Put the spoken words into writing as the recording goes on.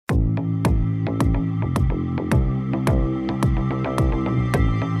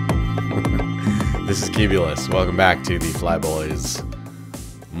This is Cubulous. Welcome back to the Flyboys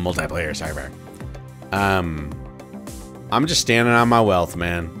multiplayer server. I'm just standing on my wealth,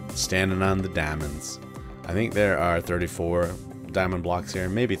 man. Standing on the diamonds. I think there are 34 diamond blocks here,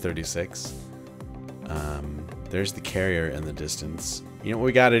 maybe 36. There's the carrier in the distance. You know what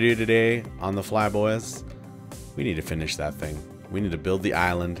we got to do today on the Flyboys? We need to finish that thing. We need to build the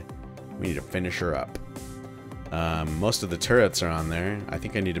island. We need to finish her up. Most of the turrets are on there. I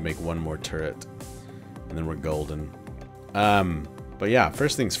think I need to make one more turret. And then we're golden. But yeah,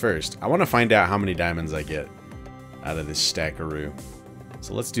 first things first. I want to find out how many diamonds I get out of this stackaroo.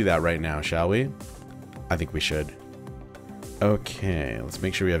 So let's do that right now, shall we? I think we should. Okay, let's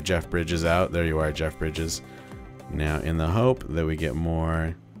make sure we have Jeff Bridges out. There you are, Jeff Bridges. Now, in the hope that we get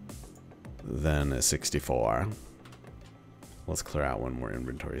more than a 64. Let's clear out one more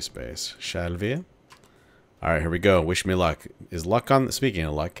inventory space, shall we? Alright, here we go. Wish me luck. Is luck on... Speaking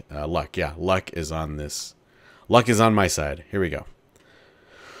of luck, luck, yeah. Luck is on this. Luck is on my side. Here we go.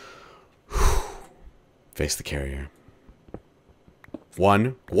 Face the carrier.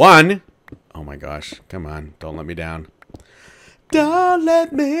 One. Oh my gosh. Come on. Don't let me down. Don't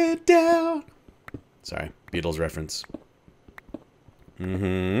let me down. Sorry. Beatles reference.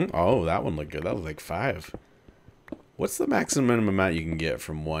 Oh, that one looked good. That was like 5. What's the maximum amount you can get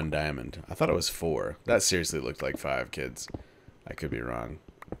from 1 diamond? I thought it was 4. That seriously looked like 5, kids. I could be wrong.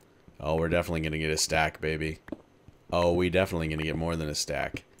 Oh, we're definitely going to get a stack, baby. Oh, we definitely going to get more than a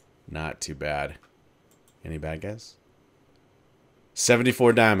stack. Not too bad. Any bad guys?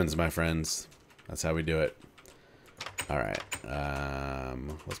 74 diamonds, my friends. That's how we do it. Alright.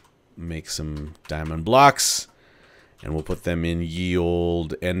 Let's make some diamond blocks. And we'll put them in ye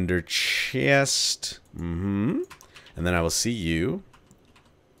old ender chest. And then I will see you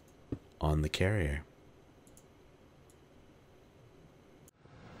on the carrier.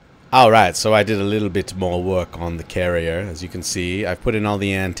 Alright, so I did a little bit more work on the carrier. As you can see, I've put in all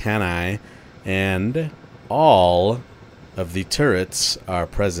the antennae, and all of the turrets are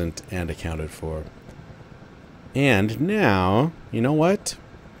present and accounted for. And now, you know what?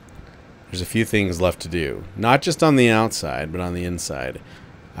 There's a few things left to do. Not just on the outside, but on the inside.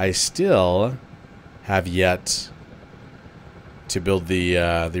 I still have yet to build the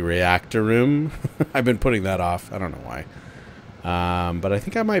reactor room. I've been putting that off. I don't know why. But I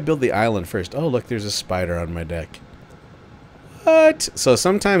think I might build the island first. Oh, look, there's a spider on my deck. What? So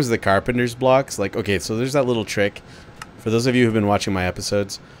sometimes the Carpenter's blocks, like, okay, so there's that little trick. For those of you who've been watching my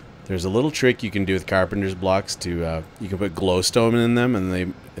episodes, there's a little trick you can do with Carpenter's blocks to, you can put glowstone in them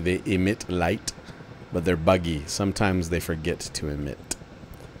and they emit light, but they're buggy. Sometimes they forget to emit.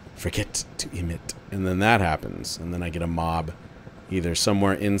 And then that happens, and then I get a mob either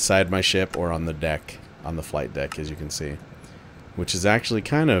somewhere inside my ship or on the deck, on the flight deck, as you can see. Which is actually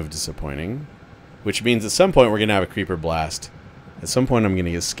kind of disappointing. Which means at some point we're going to have a creeper blast. At some point I'm going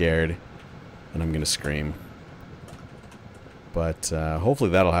to get scared, and I'm going to scream. But hopefully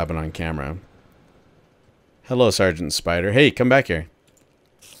that'll happen on camera. Hello, Sergeant Spider. Hey, come back here.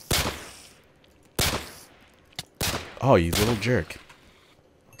 Oh, you little jerk.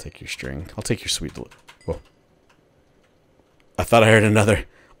 I'll take your string. I'll take your sweet... Whoa. I thought I heard another.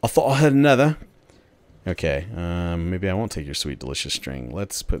 I thought I heard another. Okay, maybe I won't take your sweet, delicious string.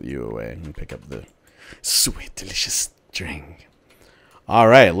 Let's put you away and pick up the sweet, delicious string.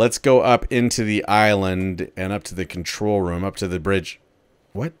 Alright, let's go up into the island and up to the control room, up to the bridge.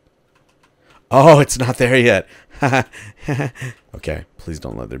 What? Oh, it's not there yet. Okay, please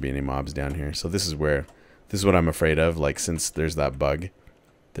don't let there be any mobs down here. So this is what I'm afraid of. Like, since there's that bug,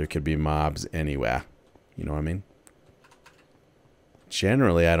 there could be mobs anywhere. You know what I mean?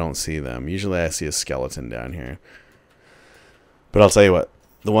 Generally, I don't see them. Usually, I see a skeleton down here. But I'll tell you what.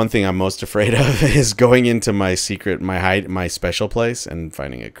 The one thing I'm most afraid of is going into my secret, my special place and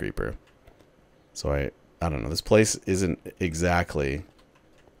finding a creeper. So I don't know. This place isn't exactly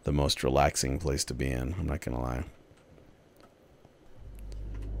the most relaxing place to be in. I'm not going to lie.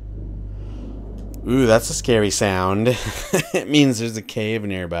 Ooh, that's a scary sound. It means there's a cave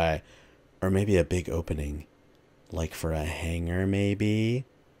nearby. Or maybe a big opening. Like for a hangar, maybe?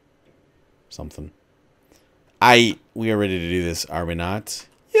 Something. We are ready to do this, are we not?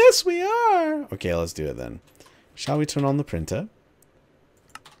 Yes, we are! Okay, let's do it then. Shall we turn on the printer?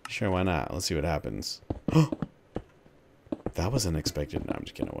 Sure, why not? Let's see what happens. That was unexpected. No, I'm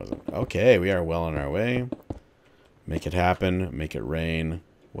just kidding, it wasn't. Okay, we are well on our way. Make it happen. Make it rain.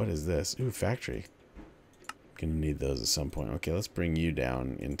 What is this? Ooh, factory. Gonna need those at some point. Okay, let's bring you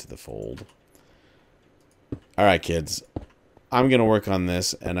down into the fold. Alright, kids. I'm going to work on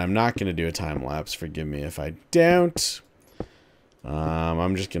this, and I'm not going to do a time lapse. Forgive me if I don't.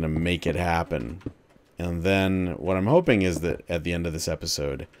 I'm just going to make it happen. And then what I'm hoping is that at the end of this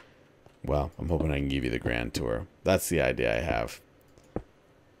episode, well, I'm hoping I can give you the grand tour. That's the idea I have.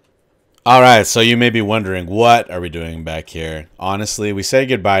 All right, so you may be wondering, what are we doing back here? Honestly, we say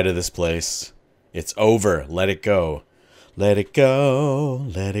goodbye to this place. It's over. Let it go. Let it go.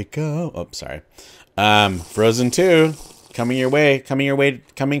 Let it go. Oh, sorry. Frozen 2, coming your way,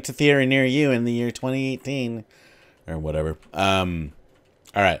 coming to theater near you in the year 2018 or whatever. All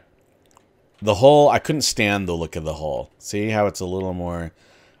right. The hull, I couldn't stand the look of the hull. See how it's a little more,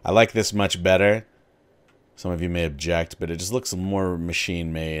 I like this much better. Some of you may object, but it just looks more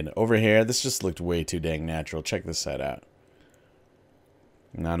machine made. Over here, this just looked way too dang natural. Check this side out.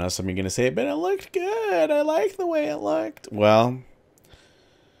 Now, I know some of you are going to say, but it looked good. I like the way it looked. Well,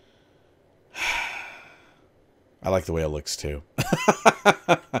 I like the way it looks too.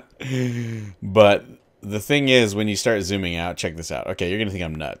 But the thing is, when you start zooming out, check this out. Okay, you're going to think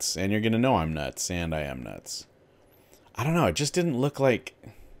I'm nuts. And you're going to know I'm nuts. And I am nuts. I don't know. It just didn't look like...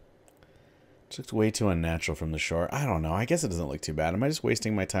 It looked way too unnatural from the shore. I don't know. I guess it doesn't look too bad. Am I just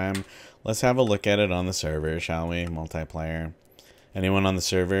wasting my time? Let's have a look at it on the server, shall we? Multiplayer. Anyone on the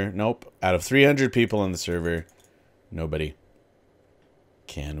server? Nope. Out of 300 people on the server, nobody.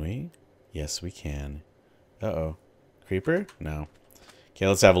 Can we? Yes, we can. Uh-oh. Creeper? No. Okay,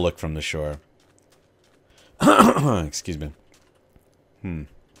 let's have a look from the shore. Excuse me.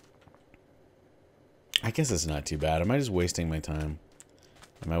 I guess it's not too bad. Am I just wasting my time?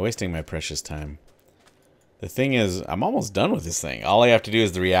 Am I wasting my precious time? The thing is, I'm almost done with this thing. All I have to do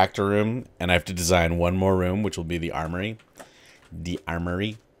is the reactor room, and I have to design one more room, which will be the armory. The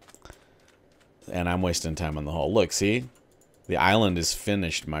armory. And I'm wasting time on the hull. Look, see? The island is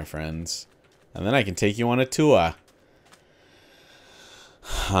finished, my friends. And then I can take you on a tour.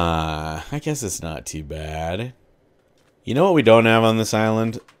 I guess it's not too bad. You know what we don't have on this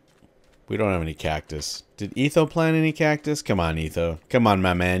island? We don't have any cactus. Did Etho plant any cactus? Come on, Etho. Come on,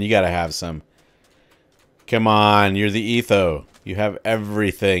 my man. You gotta have some. Come on, you're the Etho. You have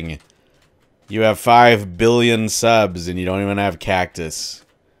everything. You have 5 billion subs and you don't even have cactus.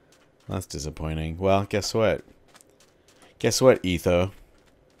 That's disappointing. Well, guess what? Guess what, Etho?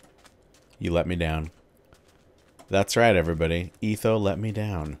 You let me down. That's right, everybody. Etho let me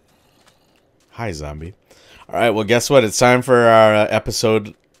down. Hi, zombie. Alright, well, guess what? It's time for our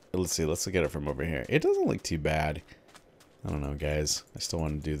episode... Let's see. Let's look at it from over here. It doesn't look too bad. I don't know, guys. I still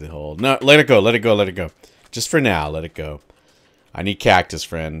want to do the whole... No, let it go. Let it go. Let it go. Just for now, let it go. I need cactus,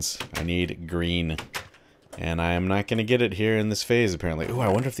 friends. I need green. And I am not going to get it here in this phase, apparently. Ooh, I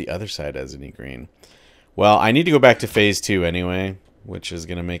wonder if the other side has any green. Well, I need to go back to phase 2 anyway, which is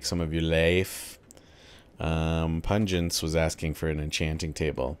going to make some of you laugh. Pungence was asking for an enchanting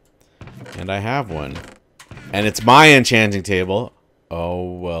table. And I have one. And it's my enchanting table.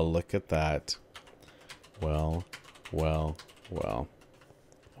 Oh, well, look at that. Well, well, well.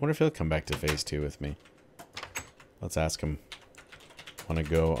 I wonder if he'll come back to phase 2 with me. Let's ask him. Want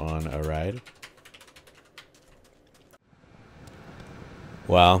to go on a ride?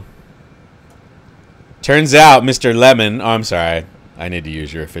 Well, turns out Mr. Lemon... Oh, I'm sorry. I need to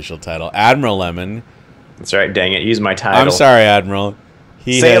use your official title. Admiral Lemon. That's right, dang it. Use my title. I'm sorry, Admiral.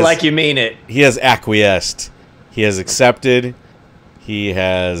 Say it like you mean it. He has acquiesced. He has accepted... He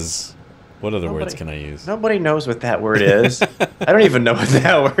has... What other words can I use? Nobody knows what that word is. I don't even know what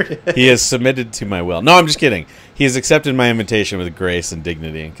that word is. He has submitted to my will. No, I'm just kidding. He has accepted my invitation with grace and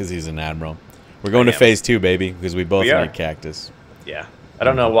dignity because he's an admiral. We're going to phase 2, baby, because we both need cactus. Yeah. I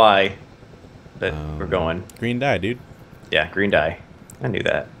don't know why, but we're going. Green dye, dude. Yeah, green dye. I knew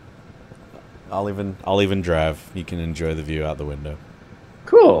that. I'll even drive. You can enjoy the view out the window.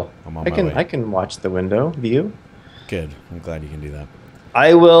 Cool. I'm on my way. I can watch the window view. Good. I'm glad you can do that.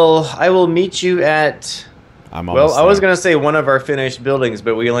 I will meet you at... I'm almost I was going to say one of our finished buildings,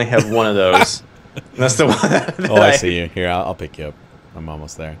 but we only have one of those. That's the one. Oh, I see you. Here, I'll pick you up. I'm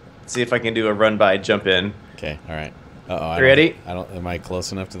almost there. See if I can do a run by, jump in. Okay, all right. Uh-oh. Ready? Am I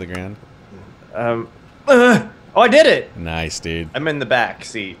close enough to the ground? Oh, I did it. Nice, dude. I'm in the back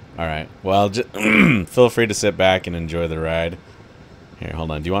seat. All right. Well, just feel free to sit back and enjoy the ride. Here,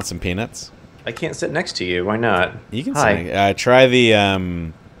 hold on. Do you want some peanuts? I can't sit next to you. Why not? You can sit. Try the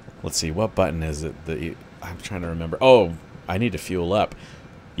let's see, what button is it? I'm trying to remember. Oh, I need to fuel up.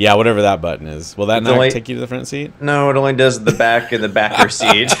 Yeah, whatever that button is. Will that not take you to the front seat? No, it only does the back and the backer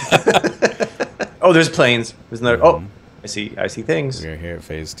seat. Oh, there's planes. There's another. Oh, I see things. We are here at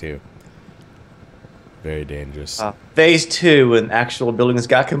phase 2. Very dangerous. Phase 2, when actual buildings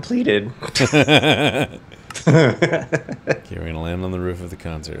got completed. Okay, we're gonna land on the roof of the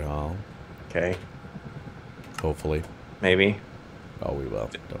concert hall. Okay. Hopefully. Maybe. Oh, we will.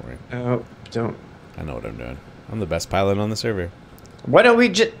 Don't worry. Oh, don't. I know what I'm doing. I'm the best pilot on the server. Why don't we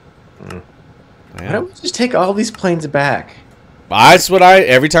just... Why don't we just take all these planes back? That's what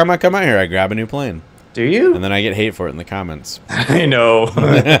every time I come out here, I grab a new plane. Do you? And then I get hate for it in the comments. I know.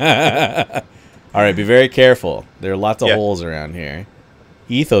 All right, be very careful. There are lots of holes around here.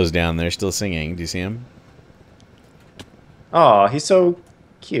 Etho's down there still singing. Do you see him? Oh, he's so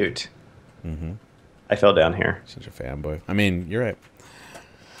cute. Mm-hmm. I fell down here. Such a fanboy. I mean, you're right.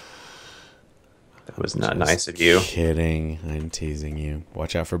 That was not nice of you. Kidding. I'm teasing you.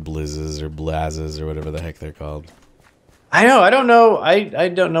 Watch out for blizzes or blazes or whatever the heck they're called. I know. I don't know. I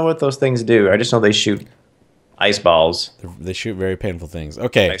don't know what those things do. I just know they shoot ice balls. They shoot very painful things.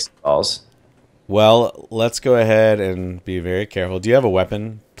 Okay. Ice balls. Well, let's go ahead and be very careful. Do you have a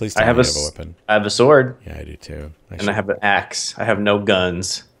weapon? Please tell me you have a weapon. I have a sword. Yeah, I do too. And I have an axe. I have no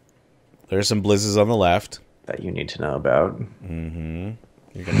guns. There's some blizzes on the left. That you need to know about. Mm-hmm.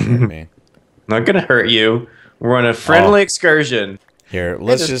 You're going to hurt me. I'm not going to hurt you. We're on a friendly excursion. Here,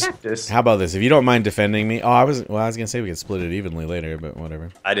 let's just... Cactus. How about this? If you don't mind defending me... Oh, I was going to say we could split it evenly later, but whatever.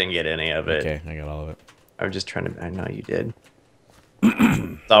 I didn't get any of it. Okay, I got all of it. I was just trying to... I know you did.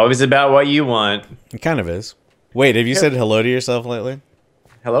 It's always about what you want. It kind of is. Wait, have you said hello to yourself lately?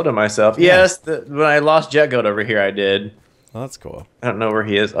 Hello to myself. Yeah. Yes, when I lost Jet Goat over here, I did. Well, that's cool. I don't know where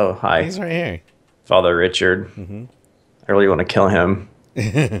he is. Oh, hi. He's right here. Father Richard. Mm-hmm. I really want to kill him.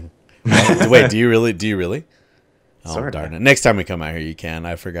 Wait, do you really? Do you really? Oh, Sorta. darn it. Next time we come out here, you can.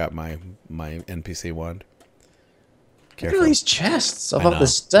 I forgot my NPC wand. Careful. Look at all these chests of all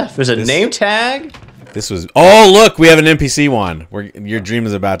this stuff. There's a name tag. This was... Oh, look! We have an NPC wand. Your dream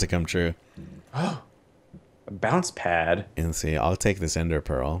is about to come true. Oh, a bounce pad. And see, I'll take this ender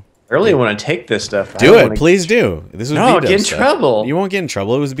pearl. I really want to take this stuff. Do it. Please do. This was no, get in trouble. You won't get in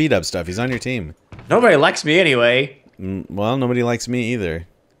trouble. It was beat up stuff. He's on your team. Nobody likes me anyway. Well, nobody likes me either.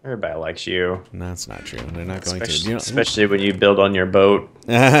 Everybody likes you. No, that's not true. They're not going to. Especially when you build on your boat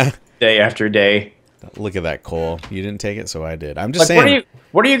day after day. Look at that coal. You didn't take it, so I did. I'm just saying.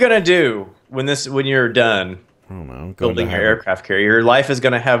 What are you gonna do when you're done? I don't know. Building your aircraft carrier. Your life is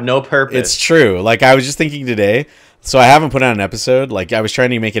gonna have no purpose. It's true. Like I was just thinking today. So I haven't put out an episode. Like I was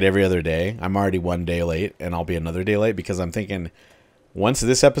trying to make it every other day. I'm already one day late, and I'll be another day late because I'm thinking, once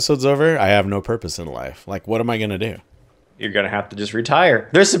this episode's over, I have no purpose in life. Like, what am I gonna do? You're gonna have to just retire.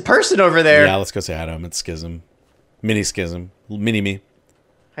 There's a person over there. Yeah, let's go say hi to him. It's Schism, Mini Schism, Mini Me.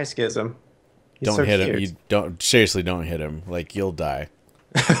 Hi, Schism. Don't hit him. You seriously don't hit him. Like you'll die.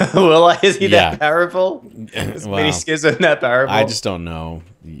 Well, is he that powerful? Is Mini Schism that powerful? I just don't know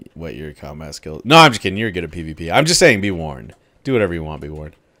what your combat skill. No, I'm just kidding. You're good at PvP. I'm just saying, be warned. Do whatever you want. Be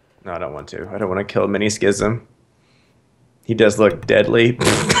warned. No, I don't want to. I don't want to kill Mini Schism. He does look deadly.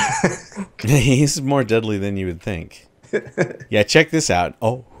 He's more deadly than you would think. Yeah, check this out.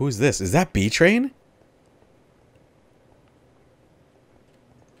 Oh, who's this? Is that B-Train?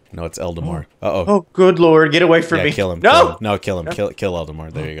 No, it's Eldamar. Uh-oh. Oh, good lord. Get away from me. Kill him. No! Kill him. No, kill him. Kill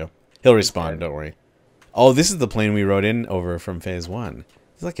Eldamar. There you go. He'll respawn. Don't worry. Oh, this is the plane we rode in over from Phase 1.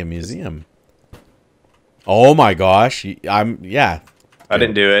 It's like a museum. Oh, my gosh. Yeah. I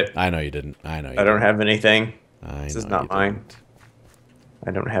didn't do it. I know you didn't. I know you I don't have anything. This is not mine.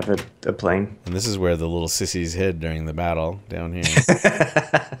 I don't have a plane. And this is where the little sissies hid during the battle, down here.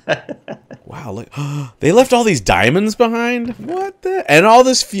 Wow, look. They left all these diamonds behind? What the? And all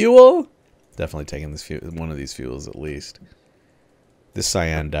this fuel? Definitely taking this one of these fuels at least. This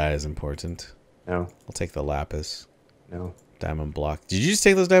cyan dye is important. No. I'll take the lapis. No. Diamond block. Did you just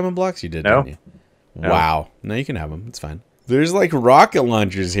take those diamond blocks? You did, no. Didn't you? No. Wow. No, you can have them. It's fine. There's like rocket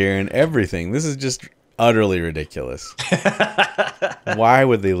launchers here and everything. This is just utterly ridiculous. Why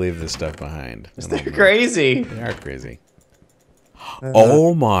would they leave this stuff behind? They're crazy. They are crazy.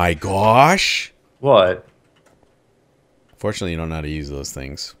 Oh my gosh. What? Fortunately, you don't know how to use those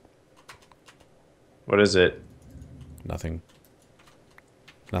things. What is it? Nothing.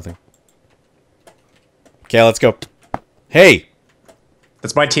 Nothing. Okay, let's go. Hey!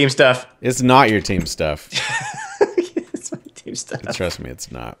 That's my team stuff. It's not your team stuff. It's my team stuff. Trust me,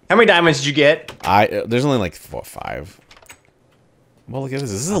 it's not. How many diamonds did you get? There's only like 5. Well, look at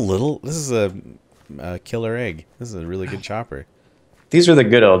this. This is a killer egg. This is a really good chopper. These were the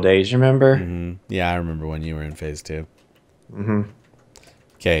good old days, remember? Mm-hmm. Yeah, I remember when you were in Phase 2. Mm-hmm.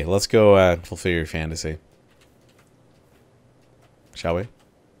 Okay, let's go fulfill your fantasy. Shall we?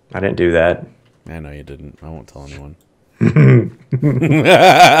 I didn't do that. I know you didn't. I won't tell anyone. I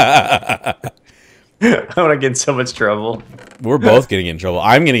want to get in so much trouble. We're both getting in trouble.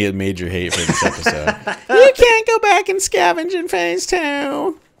 I'm going to get major hate for this episode. You can't go back and scavenge in Phase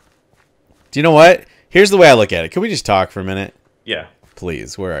 2. Do you know what? Here's the way I look at it. Can we just talk for a minute? Yeah.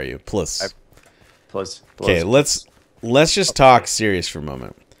 Please. Where are you? Plus. Okay, let's just talk serious for a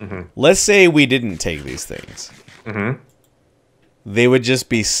moment. Let's say we didn't take these things. They would just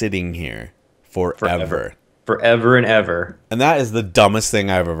be sitting here forever. Forever and ever. And that is the dumbest thing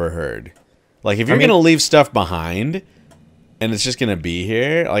I've ever heard. Like, if you're going to leave stuff behind and it's just going to be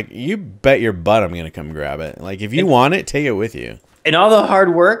here, like, you bet your butt I'm going to come grab it. Like, if you want it, take it with you. And all the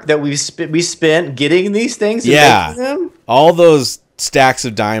hard work that we spent getting these things and making them? All those stacks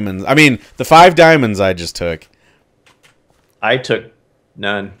of diamonds. I mean, the 5 diamonds I just took. I took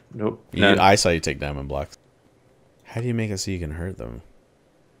none. Nope. None. I saw you take diamond blocks. How do you make it so you can hurt them?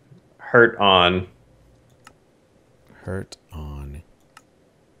 Hurt on. Hurt on.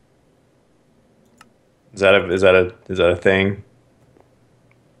 Is that a thing?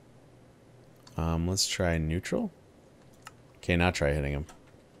 Let's try neutral. Okay, now try hitting him.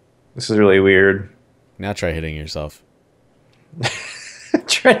 This is really weird. Now try hitting yourself.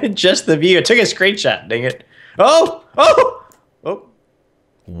 Try to adjust the view. I took a screenshot, dang it. Oh! Oh! Oh!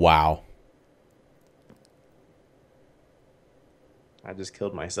 Wow. I just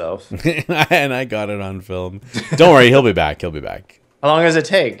killed myself. And I got it on film. Don't worry, he'll be back. He'll be back. How long does it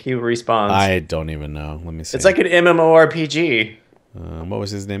take? He respawns. I don't even know. Let me see. It's like an MMORPG. What was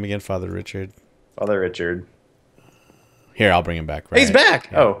his name again? Father Richard? Father Richard. Here, I'll bring him back. Right. He's back!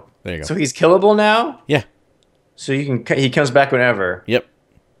 Yeah. Oh. There you go. So he's killable now? Yeah. So he comes back whenever. Yep.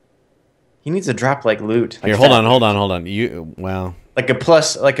 He needs to drop like loot. Like here, hold on. Well, like a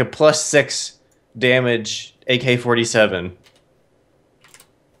plus 6 damage AK-47.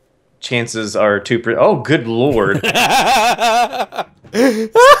 Chances are 2%. Oh, good lord! That's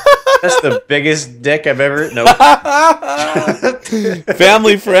the biggest dick I've ever. Nope.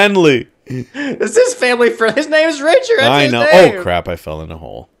 Family friendly. This is family friendly. His name's Richard. That's I his know. name. Oh crap! I fell in a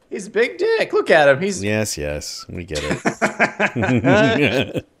hole. He's big dick. Look at him. He's yes. We get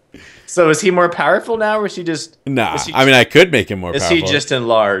it. So is he more powerful now, or is he just? Nah. I mean, I could make him more powerful. Is he just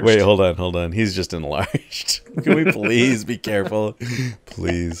enlarged? Wait, hold on. He's just enlarged. Can we please be careful?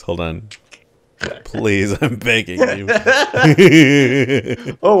 Please, hold on. Please, I'm begging you.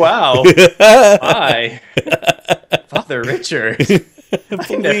 Oh wow! Hi, Father Richard.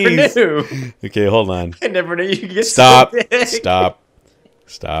 I never knew. Okay, hold on. I never knew you could get Stop. so big.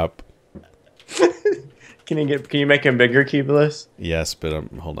 Stop. Can you make him bigger, Cubulous? Yes, but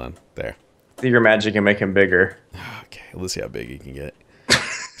hold on. There. Do your magic and make him bigger. Okay, let's see how big he can get.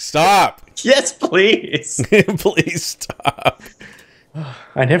 Stop. Yes, please. Please stop.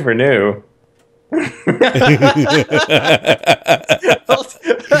 I never knew. I'm gonna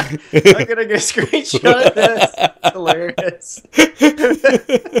get a screenshot of this. It's hilarious.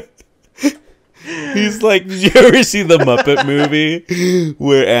 He's like, did you ever see the Muppet movie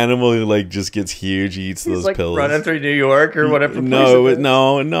where Animal like just gets huge, he eats those like pills? Running through New York or whatever. No. In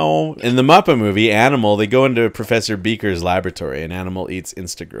the Muppet movie, Animal, they go into Professor Beaker's laboratory and Animal eats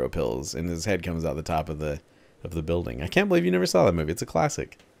Instagrow pills and his head comes out the top of the building. I can't believe you never saw that movie. It's a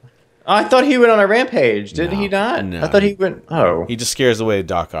classic. Oh, I thought he went on a rampage. Did he not? No. I thought he went. Oh, he just scares away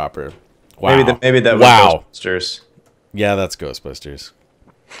Doc Hopper. Wow. Maybe that was Ghostbusters. Yeah, that's Ghostbusters.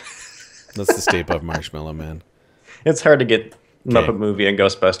 That's the Stay Puft Marshmallow Man. It's hard to get Muppet movie and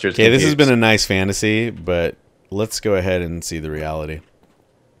Ghostbusters. Okay, this has been a nice fantasy, but let's go ahead and see the reality.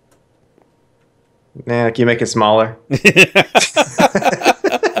 Nah, can you make it smaller? Look at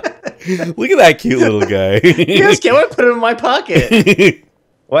that cute little guy. Yes, can I put it in my pocket?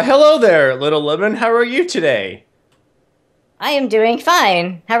 Well, hello there, little lemon. How are you today? I am doing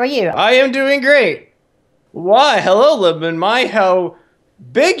fine. How are you? I am doing great. Why, hello, lemon. My, how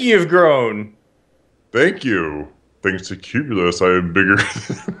big you've grown. Thank you. Thanks to Cubulous, I am bigger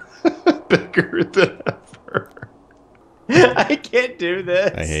than ever. I can't do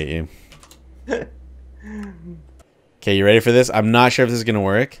this. I hate you. Okay, you ready for this? I'm not sure if this is going to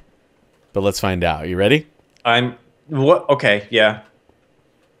work, but let's find out. You ready? Okay, yeah.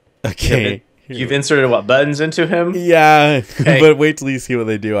 Okay. You've inserted what, buttons into him? Yeah, okay. But wait till you see what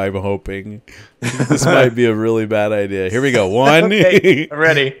they do. I'm hoping. This might be a really bad idea. Here we go. 1, okay, I'm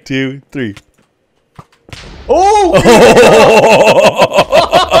ready. 2, 3. Oh!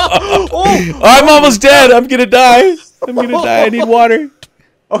 Oh! I'm almost dead. I'm gonna die. I need water.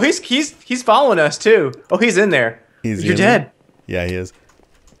 Oh, he's following us too. Oh, he's in there. You're dead. Yeah, he is.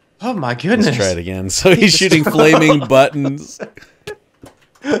 Oh my goodness. Let's try it again. So he's shooting flaming buttons.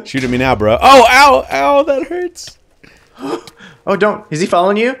 Shoot at me now, bro. Oh, ow, ow, that hurts. Oh, don't. Is he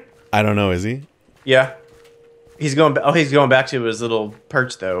following you? I don't know. Is he? Yeah. He's going. He's going back to his little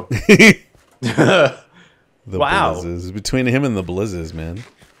perch though. The wow. blizzes. Between him and the blizzes, man.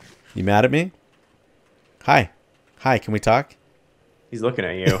 You mad at me? Hi. Hi, can we talk? He's looking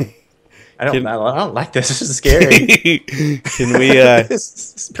at you. I don't like this. This is scary. Can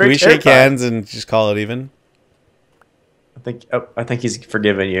we shake hands and just call it even? I think he's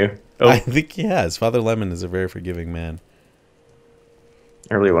forgiven you. I think he has. Father Lemon is a very forgiving man.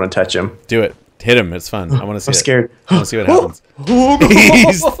 I really want to touch him. Do it. Hit him. It's fun. I want to see. I'm scared. I want to see what happens.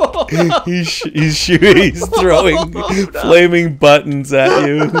 He's throwing flaming buttons at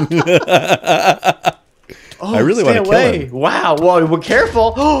you. I really want to kill him. Wow. Well, we're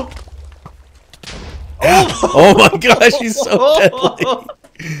careful. Oh my gosh, he's so deadly.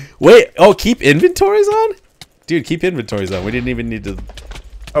 Wait. Oh, keep inventories on? Dude, keep inventories on. We didn't even need to.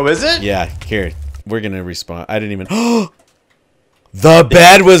 Oh, is it? Yeah. Here. We're going to respawn. I didn't even. The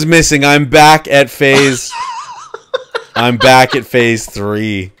bed was missing. I'm back at phase. I'm back at phase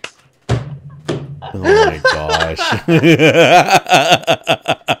 3. Oh my gosh.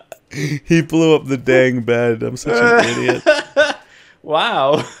 He blew up the dang bed. I'm such an idiot.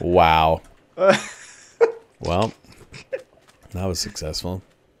 Wow. Wow. Well, that was successful.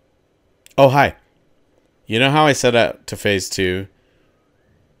 Oh, hi. You know how I set out to phase 2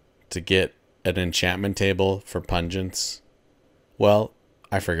 to get an enchantment table for pungents? Well,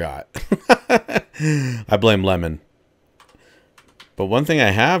 I forgot. I blame Lemon. But one thing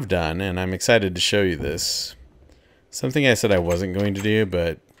I have done, and I'm excited to show you this, something I said I wasn't going to do,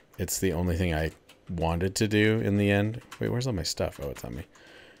 but it's the only thing I wanted to do in the end. Wait, where's all my stuff? Oh, it's on me.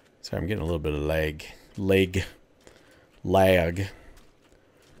 Sorry, I'm getting a little bit of lag.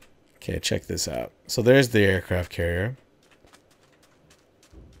 Okay, check this out. So there's the aircraft carrier.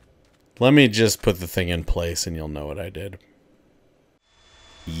 Let me just put the thing in place and you'll know what I did.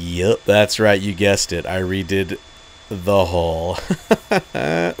 Yep, that's right. You guessed it. I redid the hull.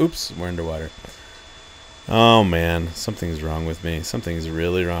 Oops, we're underwater. Oh, man. Something's wrong with me. Something's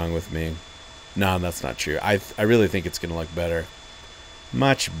really wrong with me. No, that's not true. I really think it's going to look better.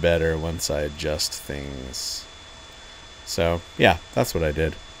 Much better once I adjust things. So, yeah, that's what I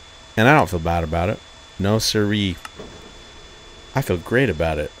did. And I don't feel bad about it. No siree. I feel great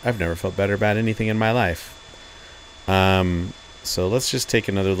about it. I've never felt better about anything in my life. So let's just take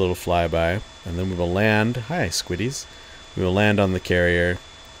another little flyby, and then we will land. Hi, squiddies. We will land on the carrier,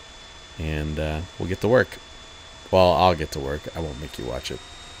 and we'll get to work. Well, I'll get to work. I won't make you watch it.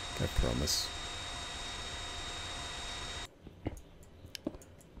 I promise.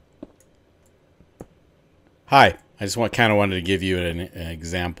 Hi. I just kind of wanted to give you an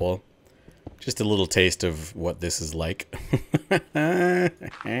example. Just a little taste of what this is like.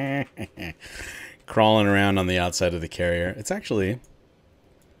 Crawling around on the outside of the carrier. It's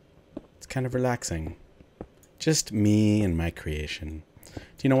kind of relaxing. Just me and my creation.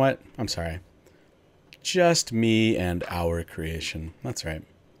 Do you know what? I'm sorry. Just me and our creation. That's right.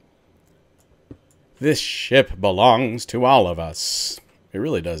 This ship belongs to all of us. It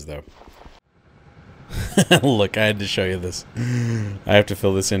really does, though. Look, I had to show you this. I have to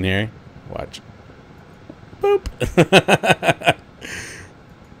fill this in here. Watch. Boop.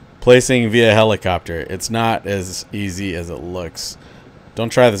 Placing via helicopter. It's not as easy as it looks. Don't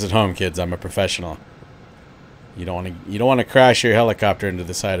try this at home, kids. I'm a professional. You don't want to crash your helicopter into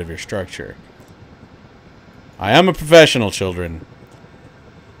the side of your structure. I am a professional, children.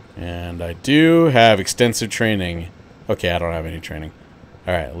 And I do have extensive training. Okay, I don't have any training.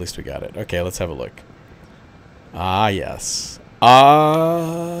 Alright, at least we got it. Okay, let's have a look. Ah, yes.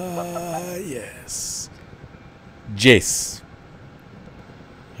 Ah, yes. Jace.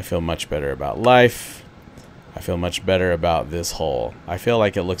 I feel much better about life. I feel much better about this hull. I feel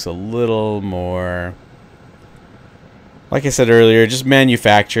like it looks a little more, like I said earlier, just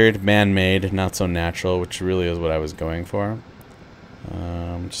manufactured, man-made, not so natural, which really is what I was going for.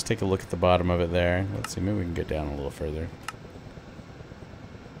 Just take a look at the bottom of it there. Let's see, maybe we can get down a little further.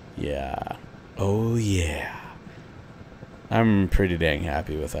 Yeah. Oh, yeah. I'm pretty dang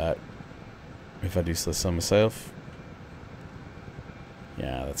happy with that. If I do so myself.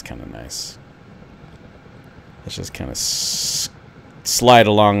 Yeah, that's kind of nice. Let's just kind of slide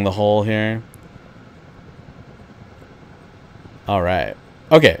along the hole here. Alright.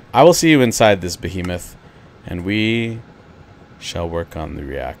 Okay, I will see you inside this behemoth, and we shall work on the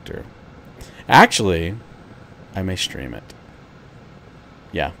reactor. Actually, I may stream it.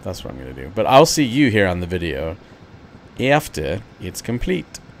 Yeah, that's what I'm going to do. But I'll see you here on the video after it's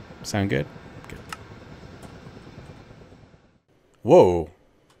complete. Sound good? Good. Whoa.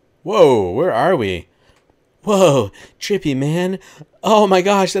 Whoa, where are we? Whoa, trippy, man. Oh my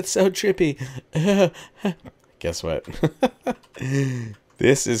gosh, that's so trippy. Guess what?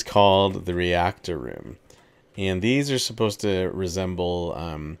 This is called the reactor room. And these are supposed to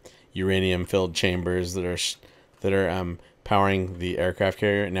resemble uranium-filled chambers that are that are powering the aircraft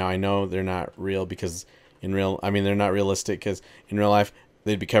carrier. Now I know they're not real because they're not realistic because in real life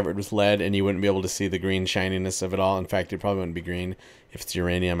they'd be covered with lead and you wouldn't be able to see the green shininess of it all. In fact, it probably wouldn't be green if it's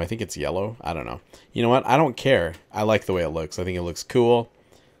uranium. I think it's yellow. I don't know. You know what? I don't care. I like the way it looks. I think it looks cool.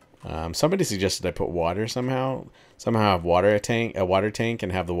 Somebody suggested I put water somehow have a water tank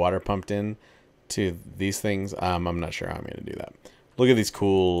and have the water pumped in to these things. I'm not sure how I'm going to do that. Look at these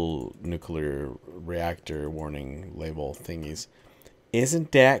cool nuclear reactor warning label thingies.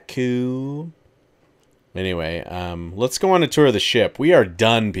 Isn't that cool? Anyway, let's go on a tour of the ship. We are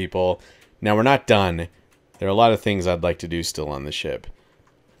done, people. Now, we're not done. There are a lot of things I'd like to do still on the ship.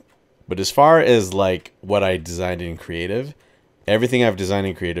 But as far as, like, what I designed in creative, everything I've designed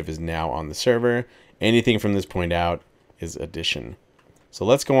in creative is now on the server. Anything from this point out is addition. So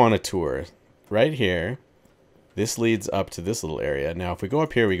let's go on a tour. Right here, this leads up to this little area. Now, if we go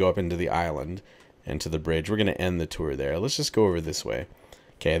up here, we go up into the island and to the bridge. We're going to end the tour there. Let's just go over this way.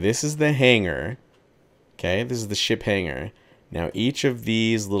 Okay, this is the hangar. Okay, this is the ship hangar. Now, each of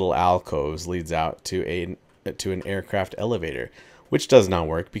these little alcoves leads out to an aircraft elevator, which does not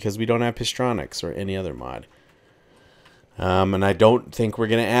work because we don't have Pistronics or any other mod. And I don't think we're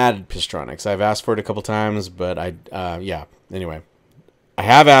going to add Pistronics. I've asked for it a couple times, but yeah. Anyway, I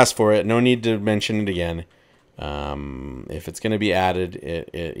have asked for it. No need to mention it again. If it's going to be added,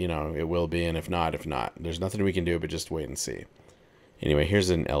 it will be, and if not. There's nothing we can do but just wait and see. Anyway, here's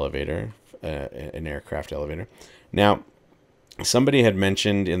an elevator, an aircraft elevator. Now, somebody had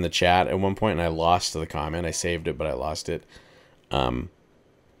mentioned in the chat at one point, and I lost the comment. I saved it, but I lost it.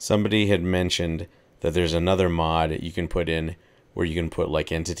 Somebody had mentioned that there's another mod you can put in where you can put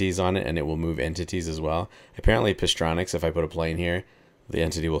like entities on it, and it will move entities as well. Apparently, Pistronics, if I put a plane here, the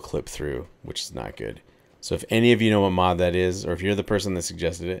entity will clip through, which is not good. So if any of you know what mod that is, or if you're the person that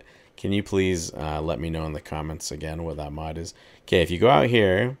suggested it, can you please let me know in the comments again what that mod is? Okay, if you go out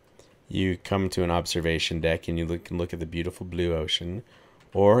here, you come to an observation deck, and you can look at the beautiful blue ocean.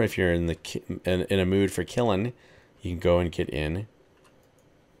 Or if you're in a mood for killing, you can go and get in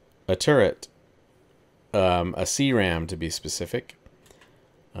a turret, a C-ram to be specific.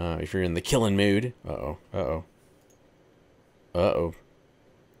 If you're in the killing mood,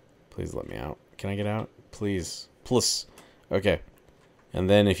 please let me out. Can I get out? Please. Plus. Okay. And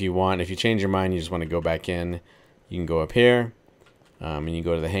then if you change your mind, you just want to go back in, you can go up here, and you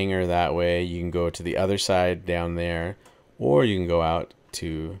go to the hangar that way. You can go to the other side down there, or you can go out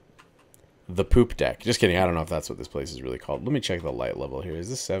to the poop deck. Just kidding. I don't know if that's what this place is really called. Let me check the light level here. Is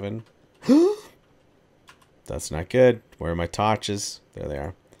this 7? That's not good. Where are my torches? There they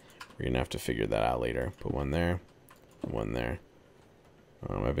are. We're going to have to figure that out later. Put one there. One there.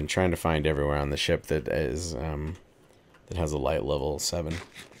 I've been trying to find everywhere on the ship that is that has a light level 7.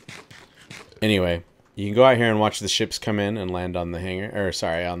 Anyway, you can go out here and watch the ships come in and land on the hangar, or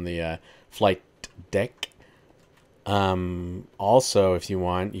sorry, on the flight deck. Also, if you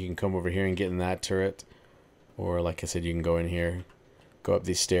want, you can come over here and get in that turret, or like I said, you can go in here, go up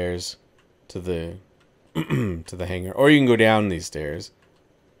these stairs to the to the hangar, or you can go down these stairs.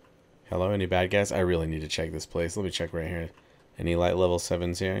 Hello, any bad guys? I really need to check this place. Let me check right here. Any light level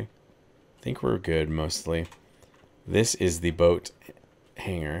 7s here? I think we're good mostly. This is the boat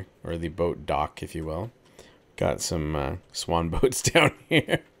hangar, or the boat dock, if you will. Got some swan boats down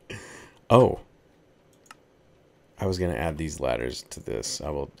here. Oh, I was gonna add these ladders to this.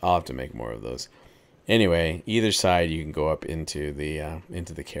 I'll have to make more of those. Anyway, either side you can go up into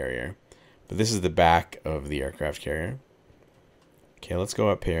the carrier, but this is the back of the aircraft carrier. Okay, let's go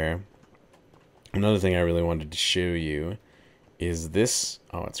up here. Another thing I really wanted to show you is this.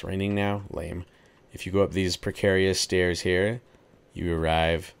 Oh, it's raining now. Lame. If you go up these precarious stairs here, you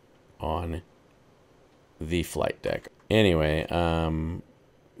arrive on the flight deck. Anyway,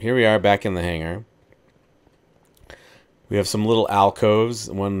 here we are back in the hangar. We have some little alcoves,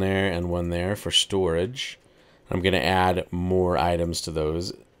 one there and one there for storage. I'm going to add more items to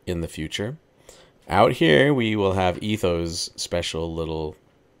those in the future. Out here, we will have Etho's special little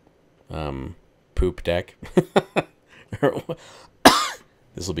poop deck.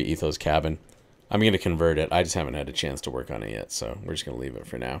 This will be Etho's cabin. I'm going to convert it. I just haven't had a chance to work on it yet, so we're just going to leave it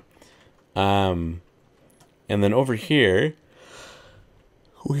for now. And then over here,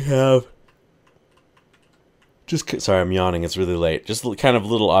 we have... sorry, I'm yawning. It's really late. Just kind of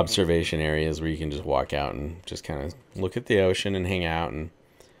little observation areas where you can just walk out and just kind of look at the ocean and hang out and,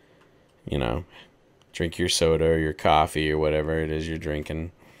 you know, drink your soda or your coffee or whatever it is you're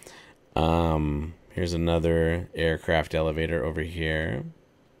drinking. Here's another aircraft elevator over here.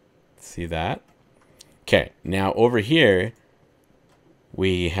 See that? Okay, now over here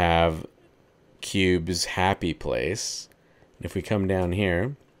we have cube's happy place. If we come down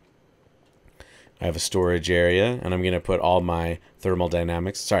here, I have a storage area, and I'm going to put all my thermal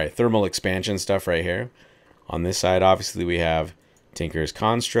expansion stuff right here. On this side, obviously, we have Tinker's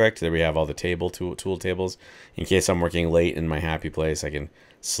Construct. There we have all the tool tables. In case I'm working late in my happy place, I can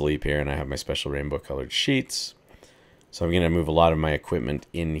sleep here, and I have my special rainbow colored sheets. So I'm going to move a lot of my equipment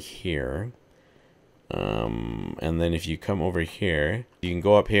in here. And then if you come over here, you can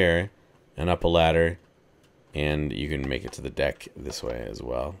go up here and up a ladder, and you can make it to the deck this way as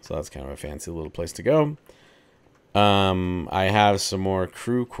well. So that's kind of a fancy little place to go. I have some more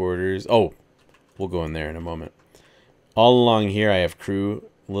crew quarters. Oh, we'll go in there in a moment. All along here, I have crew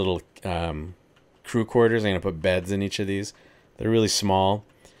quarters. I'm going to put beds in each of these. They're really small.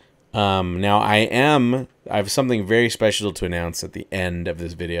 Now, I have something very special to announce at the end of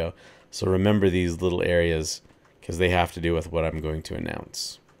this video. So remember these little areas, because they have to do with what I'm going to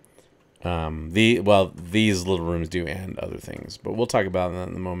announce. These little rooms do and other things, but we'll talk about that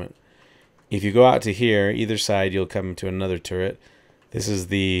in a moment. If you go out to here, either side, you'll come to another turret. This is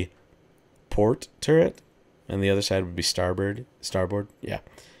the port turret, and the other side would be starboard. Yeah,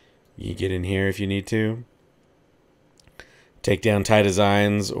 you get in here if you need to. Take down TIE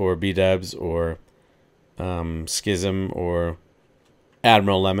Designs or B-Dubs or Schism or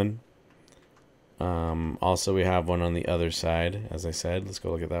Admiral Lemon. Also, we have one on the other side, as I said. Let's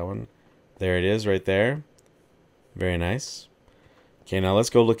go look at that one. There it is right there. Very nice. Okay, now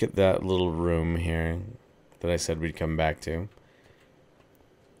let's go look at that little room here that I said we'd come back to.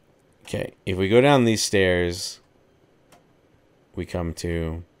 Okay, if we go down these stairs, we come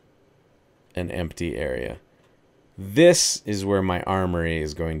to an empty area. This is where my armory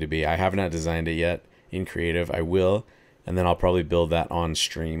is going to be. I have not designed it yet in creative. I will, and then I'll probably build that on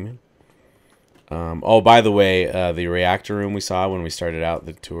stream. Oh, by the way, the reactor room we saw when we started out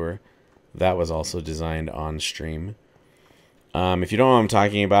the tour, that was also designed on stream. If you don't know what I'm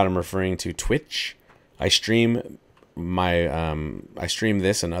talking about, I'm referring to Twitch. I stream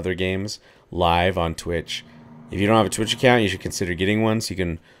this and other games live on Twitch. If you don't have a Twitch account, you should consider getting one, so you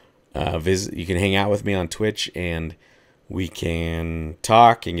can you can hang out with me on Twitch, and we can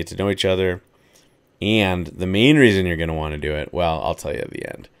talk and get to know each other. And the main reason you're going to want to do it, well, I'll tell you at the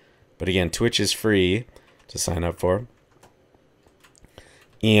end. But again, Twitch is free to sign up for.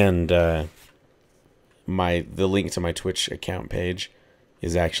 And the link to my Twitch account page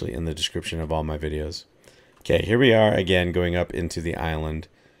is actually in the description of all my videos. Okay, here we are again going up into the island.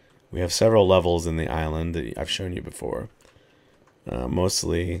 We have several levels in the island that I've shown you before.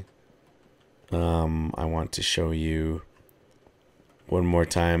 Mostly, I want to show you one more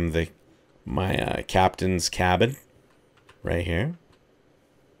time my captain's cabin right here.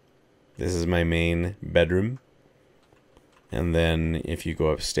 This is my main bedroom. And then if you go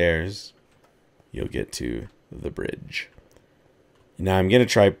upstairs, you'll get to the bridge. Now I'm going to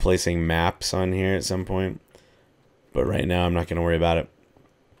try placing maps on here at some point, but right now I'm not going to worry about it.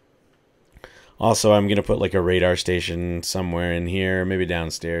 Also, I'm going to put like a radar station somewhere in here, maybe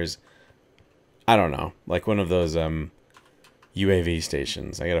downstairs. I don't know, like one of those UAV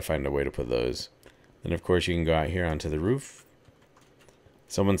stations. I got to find a way to put those. Then of course you can go out here onto the roof.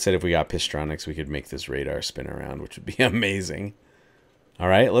 Someone said if we got Pistronics, we could make this radar spin around, which would be amazing. All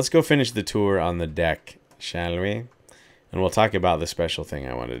right, let's go finish the tour on the deck, shall we? And we'll talk about the special thing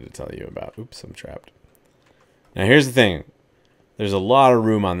I wanted to tell you about. Oops, I'm trapped. Now, here's the thing. There's a lot of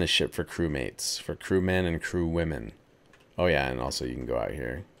room on this ship for crewmates, for crewmen and crewwomen. Oh, yeah, and also you can go out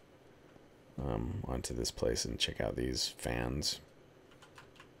here onto this place and check out these fans.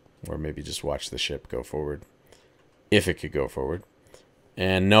 Or maybe just watch the ship go forward, if it could go forward.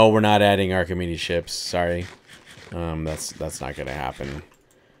 And no, we're not adding Archimedes ships. Sorry, that's not going to happen.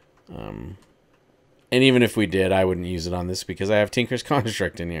 And even if we did, I wouldn't use it on this because I have Tinker's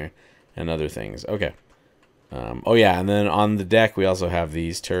Construct in here and other things. Okay. Oh yeah, and then on the deck we also have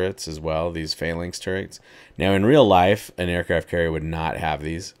these turrets as well. These phalanx turrets. Now in real life, an aircraft carrier would not have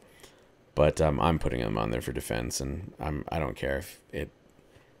these, but I'm putting them on there for defense, and I don't care if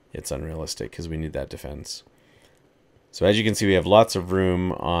it's unrealistic because we need that defense. So as you can see, we have lots of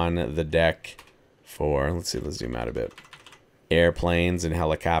room on the deck for, let's zoom out a bit, airplanes and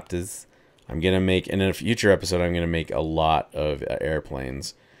helicopters. I'm going to make, in a future episode, I'm going to make a lot of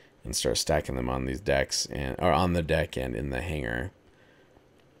airplanes and start stacking them on these decks, or on the deck and in the hangar.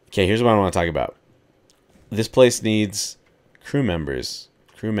 Okay, here's what I want to talk about. This place needs crew members,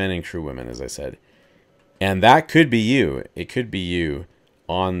 crewmen and crewwomen, as I said. And that could be you. It could be you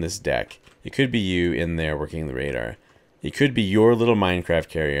on this deck. It could be you in there working the radar. It could be your little Minecraft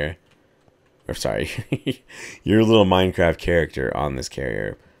carrier. Or sorry, your little Minecraft character on this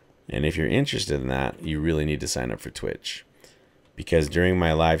carrier. And if you're interested in that, you really need to sign up for Twitch. Because during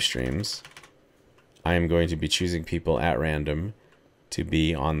my live streams, I am going to be choosing people at random to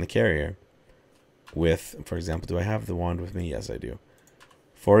be on the carrier. With, for example, do I have the wand with me? Yes, I do.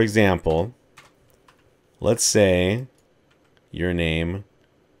 For example, let's say your name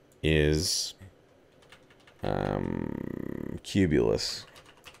is Cubulous.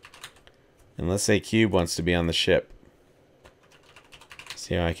 And let's say Cube wants to be on the ship.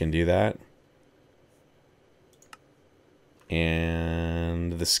 See how I can do that?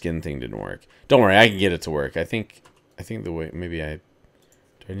 And the skin thing didn't work. Don't worry, I can get it to work. I think the way, maybe do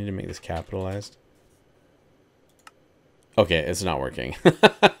I need to make this capitalized? Okay, it's not working.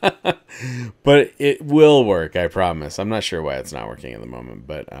 But it will work, I promise. I'm not sure why it's not working at the moment,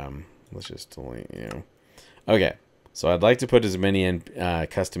 but let's just delete, you know. Okay, so I'd like to put as many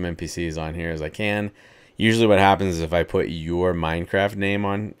custom NPCs on here as I can. Usually what happens is if I put your Minecraft name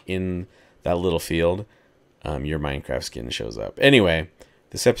on in that little field, your Minecraft skin shows up. Anyway,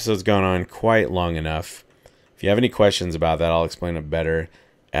 this episode's gone on quite long enough. If you have any questions about that, I'll explain it better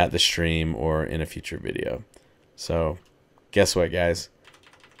at the stream or in a future video. So, guess what, guys?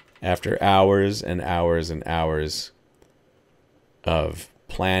 After hours and hours and hours of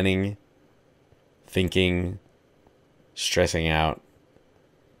planning, thinking, stressing out,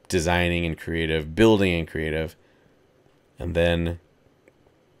 designing and creative, building and creative, and then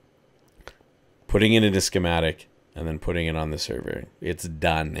putting it into schematic, and then putting it on the server. It's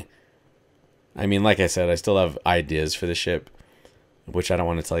done. I mean, like I said, I still have ideas for the ship, which I don't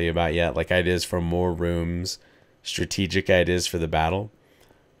want to tell you about yet. Like ideas for more rooms, strategic ideas for the battle.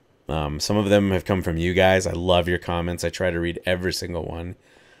 Some of them have come from you guys. I love your comments. I try to read every single one.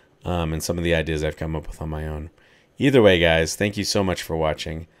 And some of the ideas I've come up with on my own. Either way, guys, thank you so much for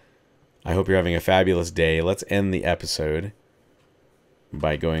watching. I hope you're having a fabulous day. Let's end the episode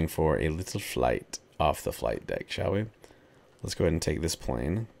by going for a little flight off the flight deck, shall we? Let's go ahead and take this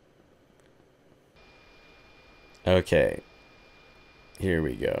plane. Okay. Here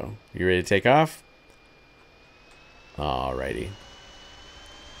we go. You ready to take off? Alrighty.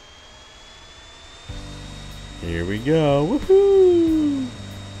 Here we go. Woohoo!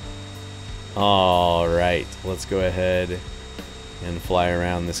 Alright, let's go ahead and fly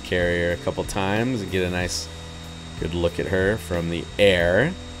around this carrier a couple times and get a nice good look at her from the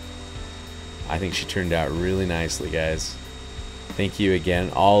air. I think she turned out really nicely, guys. Thank you again,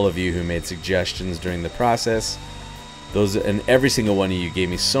 all of you who made suggestions during the process. Those and every single one of you gave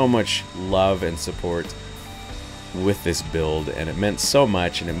me so much love and support with this build, and it meant so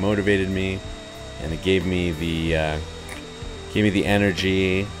much, and it motivated me, and it gave me the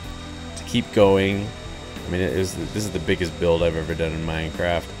energy to keep going. I mean, this is the biggest build I've ever done in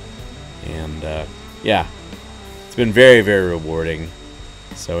Minecraft, and yeah, it's been very, very rewarding.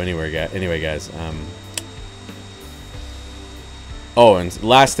 So anyway, guys. Oh, and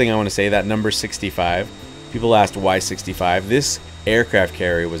last thing I want to say, that number 65. People asked why 65. This aircraft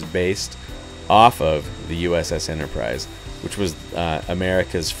carrier was based off of the USS Enterprise, which was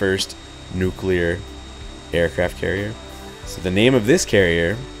America's first nuclear aircraft carrier. So the name of this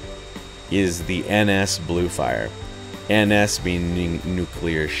carrier is the NS Bluefire. NS meaning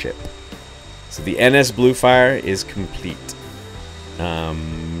nuclear ship. So the NS Bluefire is complete.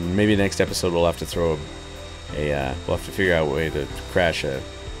 Maybe next episode we'll have to throw we'll have to figure out a way to crash a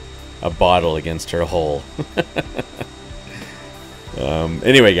bottle against her hull.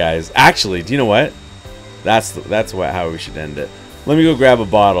 Anyway, guys, actually, do you know what? That's how we should end it. Let me go grab a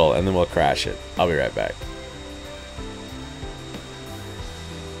bottle and then we'll crash it. I'll be right back.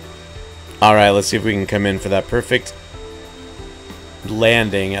 All right, let's see if we can come in for that perfect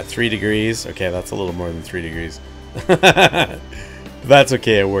landing at 3 degrees. Okay, that's a little more than 3 degrees. That's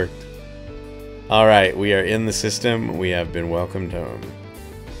okay, it worked. All right, we are in the system. We have been welcomed home.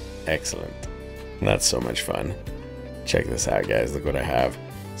 Excellent. That's so much fun. Check this out, guys. Look what I have.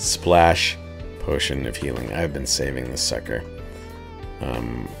 Splash Potion of Healing. I've been saving this sucker.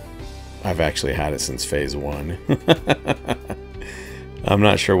 I've actually had it since phase 1. I'm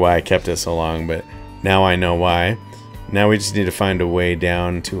not sure why I kept it so long, but now I know why. Now we just need to find a way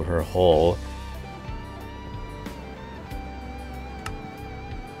down to her hull.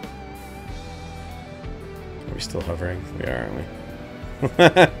 Are we still hovering? We are, aren't we?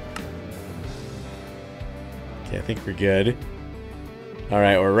 Okay, I think we're good.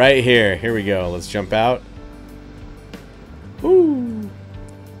 Alright, we're right here. Here we go. Let's jump out. Woo!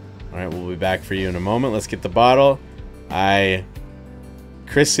 Alright, we'll be back for you in a moment. Let's get the bottle. I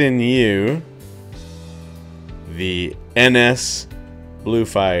christen you the NS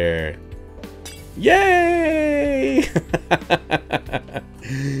Bluefire. Yay!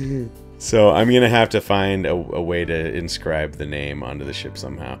 So I'm going to have to find a way to inscribe the name onto the ship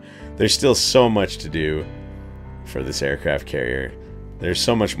somehow. There's still so much to do for this aircraft carrier. There's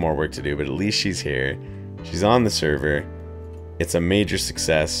so much more work to do, but at least she's here. She's on the server. It's a major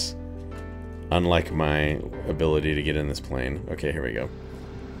success, unlike my ability to get in this plane. Okay, here we go.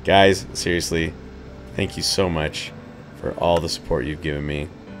 Guys, seriously, thank you so much for all the support you've given me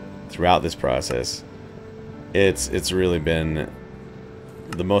throughout this process. It's really been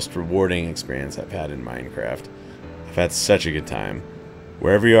the most rewarding experience I've had in Minecraft. I've had such a good time.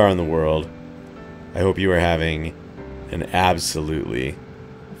 Wherever you are in the world, I hope you are having an absolutely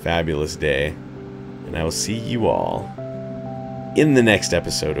fabulous day, and I will see you all in the next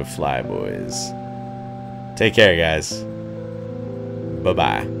episode of Flyboys. Take care, guys.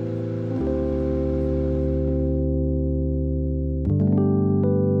 Bye-bye.